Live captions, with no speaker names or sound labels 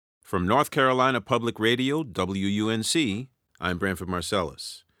From North Carolina Public Radio, WUNC, I'm Branford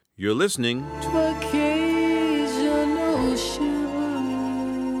Marcellus. You're listening to Occasional Shiver.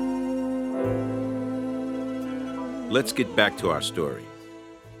 Let's get back to our story.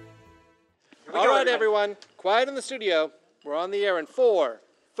 All right, everyone. Quiet in the studio. We're on the air in 4,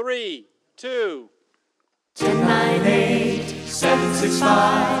 3, 2... 10, 9, 8, 7, 6,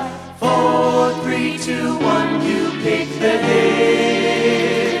 5, 4, 3, 2, 1, you pick the hits.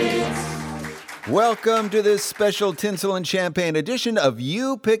 Welcome to this special Tinsel and Champagne edition of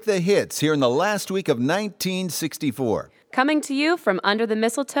You Pick the Hits here in the last week of 1964. Coming to you from under the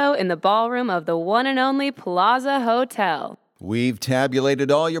mistletoe in the ballroom of the one and only Plaza Hotel. We've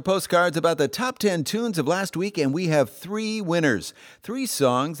tabulated all your postcards about the top 10 tunes of last week, and we have 3 winners. 3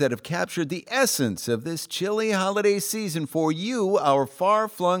 songs that have captured the essence of this chilly holiday season for you, our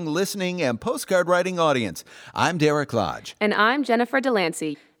far-flung listening and postcard writing audience. I'm Derek Lodge. And I'm Jennifer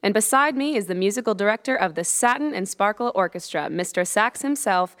Delancey. And beside me is the musical director of the Satin and Sparkle Orchestra, Mr. Sax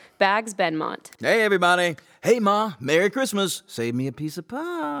himself, Bags Benmont. Hey, everybody. Hey, Ma. Merry Christmas. Save me a piece of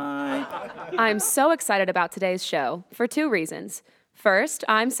pie. I'm so excited about today's show for 2 reasons. First,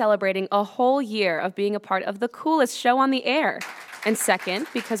 I'm celebrating a whole year of being a part of the coolest show on the air. And second,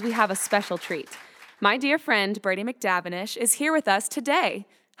 because we have a special treat. My dear friend, Bertie McDavinish, is here with us today.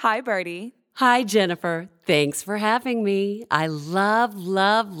 Hi, Bertie. Hi, Jennifer. Thanks for having me. I love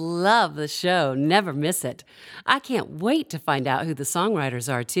the show. Never miss it. I can't wait to find out who the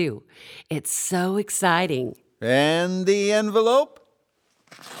songwriters are, too. It's so exciting. And the envelope?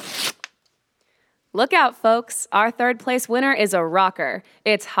 Look out, folks. Our 3rd place winner is a rocker.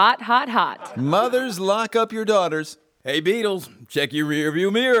 It's hot, hot, hot. Mothers, lock up your daughters. Hey, Beatles, check your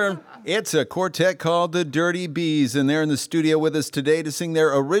rearview mirror. It's a quartet called the Dirty Bees, and they're in the studio with us today to sing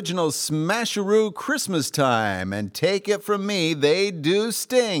their original Smasharoo Christmas Time. And take it from me, they do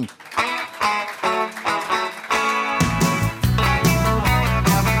sting.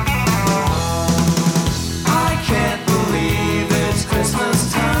 I can't believe it's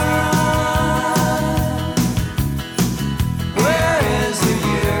Christmas time. Where is the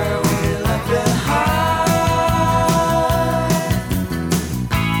year we left behind?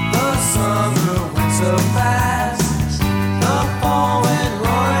 The summer went so fast, the fall went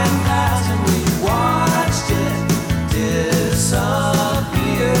roaring past, and we watched it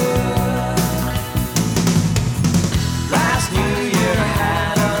disappear. Last New Year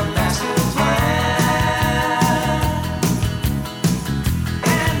had a master plan,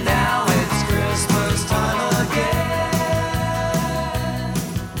 and now it's Christmas time again.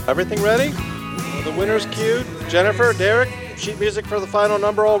 Everything ready? The winner's cued. Jennifer, Derek, sheet music for the final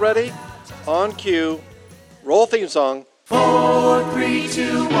number all ready? On cue. Roll theme song. 4, 3,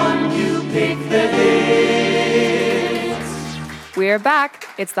 2, 1, you pick the hits. We're back.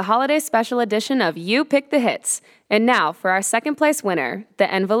 It's the holiday special edition of You Pick the Hits. And now for our 2nd place winner.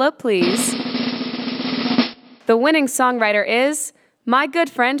 The envelope, please. The winning songwriter is my good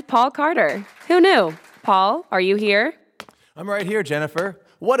friend Paul Carter. Who knew? Paul, are you here? I'm right here, Jennifer.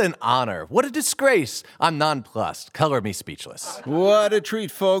 What an honor. What a disgrace. I'm nonplussed. Color me speechless. What a treat,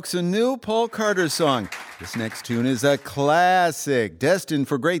 folks. A new Paul Carter song. This next tune is a classic, destined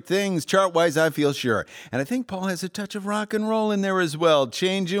for great things, chart-wise, I feel sure. And I think Paul has a touch of rock and roll in there as well.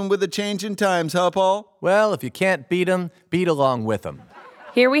 Changing with the changing times, huh, Paul? Well, if you can't beat 'em, beat along with 'em.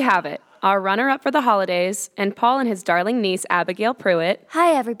 Here we have it. Our runner-up for the holidays, and Paul and his darling niece, Abigail Pruitt,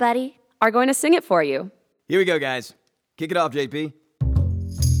 Hi, everybody. are going to sing it for you. Here we go, guys. Kick it off, JP.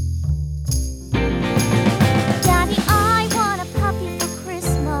 Daddy, I want a puppy for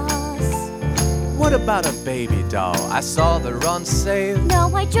Christmas. What about a baby doll? I saw they're on sale,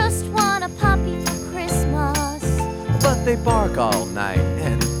 No, I just want a puppy for Christmas. but they bark all night,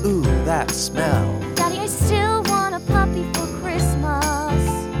 and ooh, that smell. Daddy, I still want a puppy for Christmas.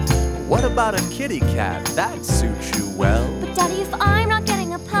 What about a kitty cat? That suits you well. But Daddy, if I'm not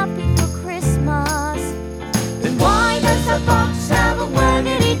getting a puppy for Christmas, then why does the box have a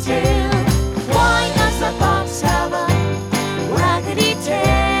waggedy tail? Why does the box have a waggedy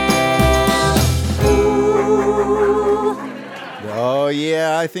tail? Ooh. Oh,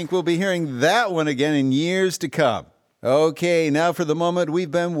 yeah, I think we'll be hearing that one again in years to come. Okay, now for the moment we've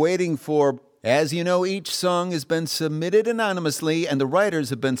been waiting for. As you know, each song has been submitted anonymously, and the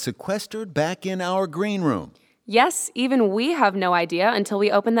writers have been sequestered back in our green room. Yes, even we have no idea until we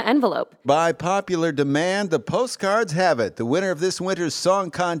open the envelope. By popular demand, the postcards have it. The winner of this winter's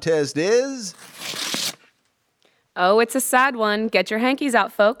song contest is... Oh, it's a sad one. Get your hankies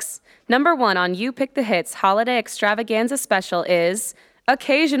out, folks. Number 1 on You Pick the Hits Holiday Extravaganza Special is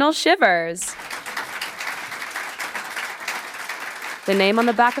Occasional Shivers. The name on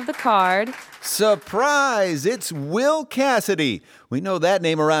the back of the card. Surprise! It's Will Cassidy. We know that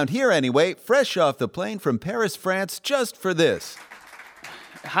name around here anyway, fresh off the plane from Paris, France, just for this.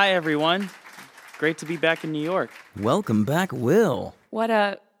 Hi, everyone. Great to be back in New York. Welcome back, Will. What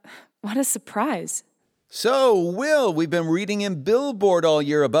a surprise. So, Will, we've been reading in Billboard all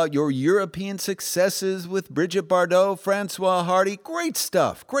year about your European successes with Brigitte Bardot, Francois Hardy. Great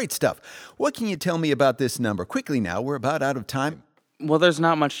stuff, great stuff. What can you tell me about this number? Quickly now, we're about out of time. Well, there's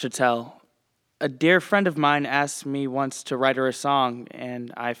not much to tell. A dear friend of mine asked me once to write her a song,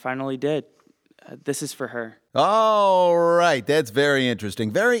 and I finally did. This is for her. All right, that's very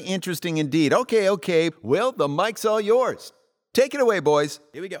interesting indeed. Okay. Will, the mic's all yours. Take it away, boys.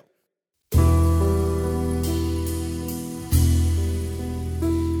 Here we go.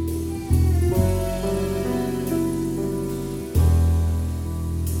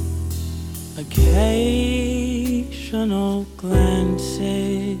 Occasional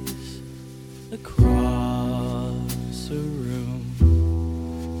glances across a room,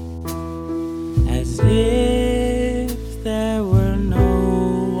 as if there were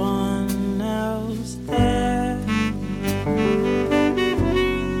no one else there.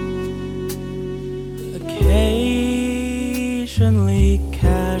 Occasionally,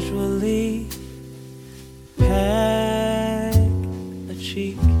 casually peck a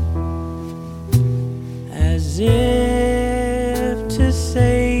cheek, as if to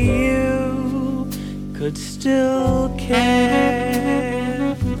say you could still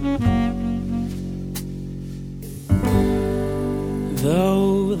care.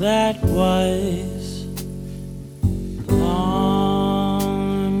 Though that was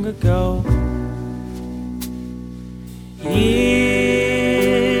long ago,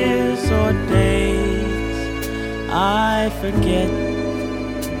 years or days I forget.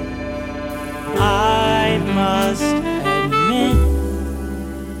 I must admit,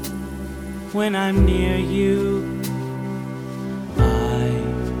 when I'm near you, I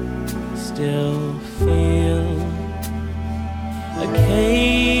still feel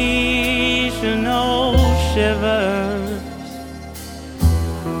occasional shivers.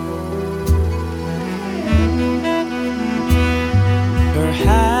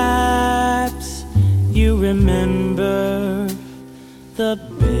 Perhaps you remember the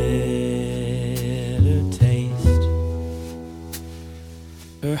bitter taste.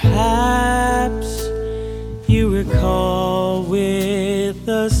 Perhaps you recall with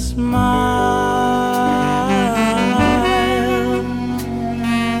a smile.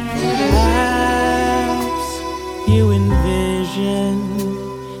 Perhaps you envision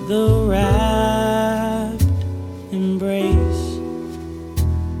the rapt embrace,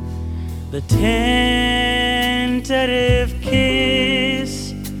 the tentative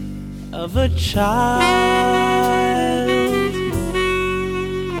kiss of a child.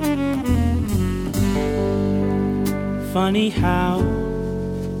 Funny how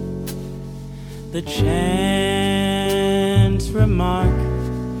the chance remark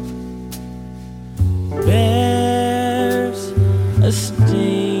bears a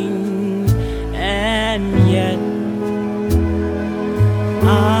sting, and yet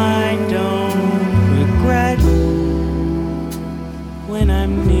I don't regret when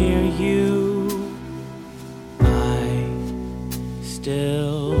I'm near you. I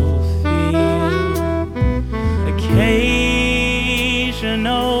still feel occasional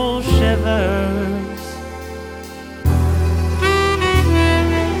shivers.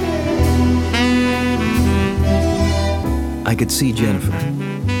 I could see Jennifer,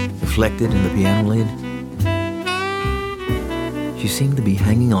 reflected in the piano lid. She seemed to be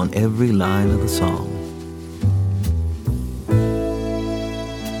hanging on every line of the song.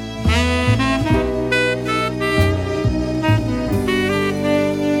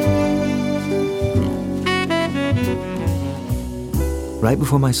 Right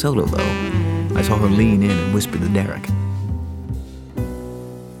before my solo, though, I saw her lean in and whisper to Derek.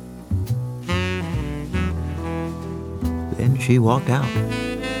 Then she walked out,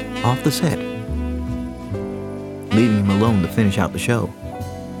 off the set, leaving him alone to finish out the show.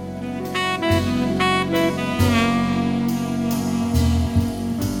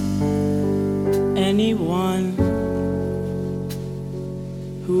 Anyone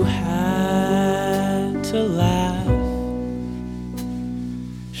who had to laugh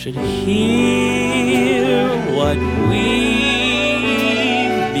should hear what we've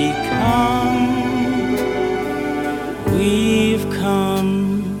become. We've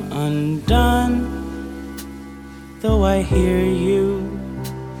come undone, though I hear you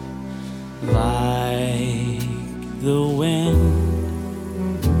like the wind.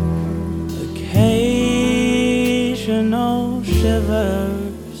 Occasional shiver.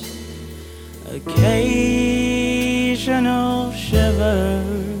 occasional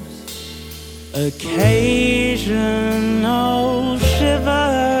shivers, occasional shivers.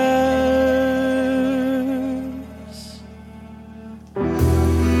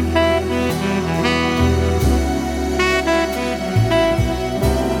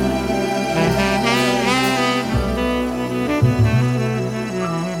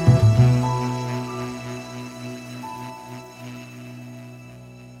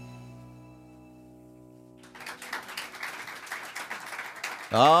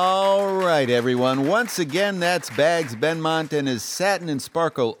 All right, everyone. Once again, that's Bags Benmont and his Satin and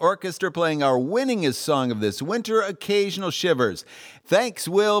Sparkle Orchestra playing our winningest song of this winter, Occasional Shivers. Thanks,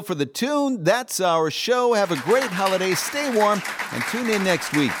 Will, for the tune. That's our show. Have a great holiday. Stay warm. And tune in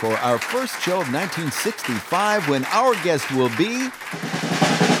next week for our first show of 1965 when our guest will be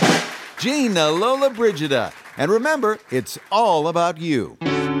Gina Lollobrigida. And remember, it's all about you.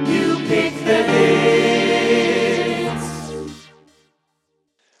 You pick the hits.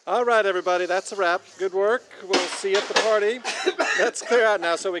 All right, everybody, that's a wrap. Good work. We'll see you at the party. Let's clear out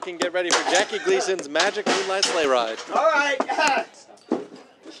now so we can get ready for Jackie Gleason's Magic Moonlight Sleigh Ride. All right.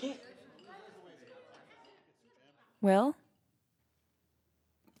 Will?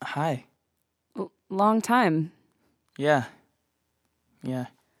 Hi. Long time. Yeah.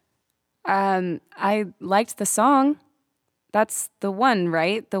 I liked the song. That's the one,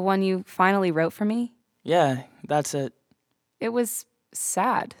 right? The one you finally wrote for me? Yeah, that's it. It was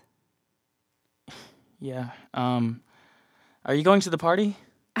sad. Yeah. Are you going to the party?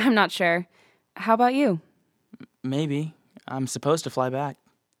 I'm not sure. How about you? Maybe. I'm supposed to fly back.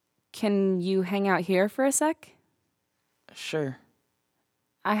 Can you hang out here for a sec? Sure.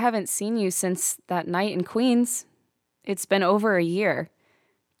 I haven't seen you since that night in Queens. It's been over a year.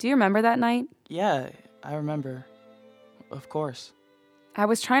 Do you remember that night? Yeah, I remember. Of course. I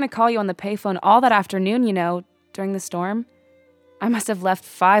was trying to call you on the payphone all that afternoon, during the storm. I must have left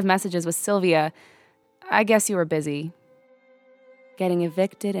 5 messages with Sylvia. I guess you were busy. Getting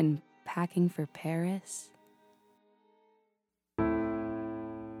evicted and packing for Paris.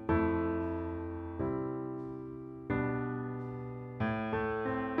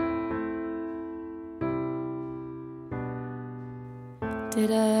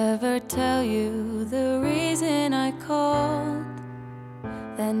 Did I ever tell you the reason I called?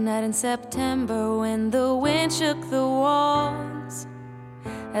 That night in September when the wind shook the walls.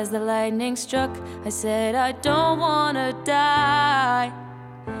 As the lightning struck, I said I don't wanna die.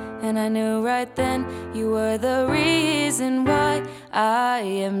 And I knew right then you were the reason why I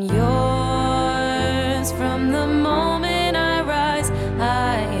am yours. From the moment I rise,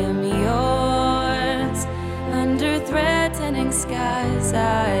 I am yours. Under threatening skies,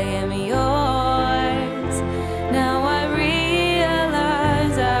 I am yours. Now I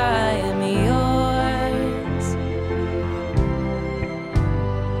realize I am yours.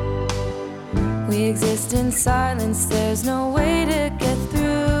 We exist in silence, there's no way to get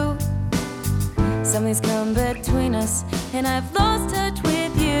through. Something's come between us, and I've lost touch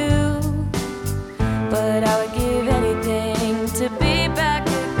with you. But I would give anything to be back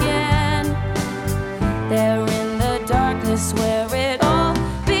again. There in the darkness where it all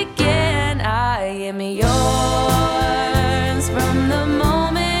began, I am yours. From the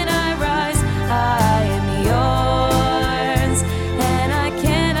moment I rise, I am yours. And I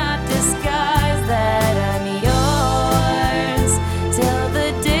cannot disguise that I'm yours. Till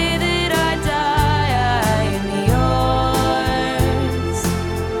the day that I die, I am yours.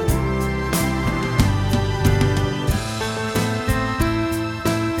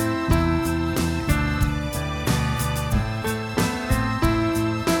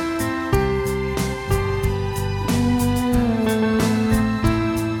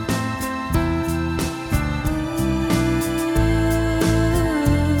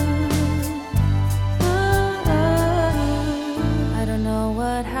 I don't know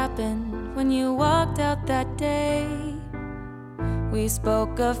what happened when you walked out that day. We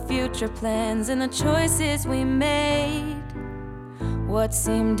spoke of future plans and the choices we made. What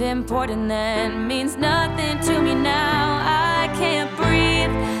seemed important then means nothing to me now. I can't breathe,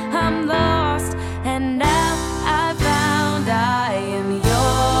 I'm lost, and now I found I am yours.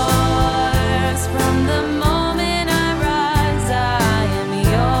 From the moment I rise, I am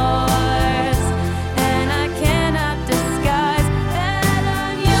yours. And I cannot disguise that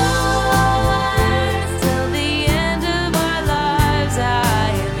I'm yours. Till the end of our lives,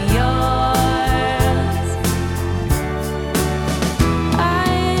 I am yours. I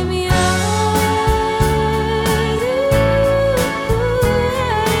am yours.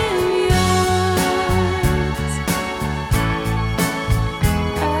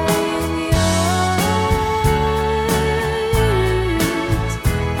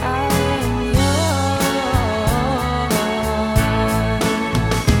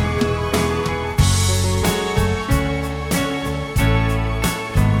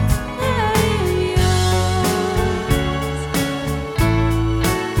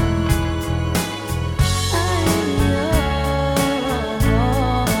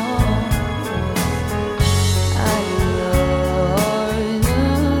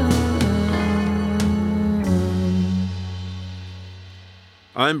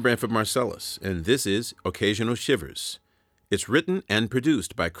 I'm Branford Marcellus, and this is Occasional Shivers. It's written and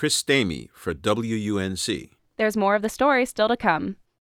produced by Chris Stamey for WUNC. There's more of the story still to come.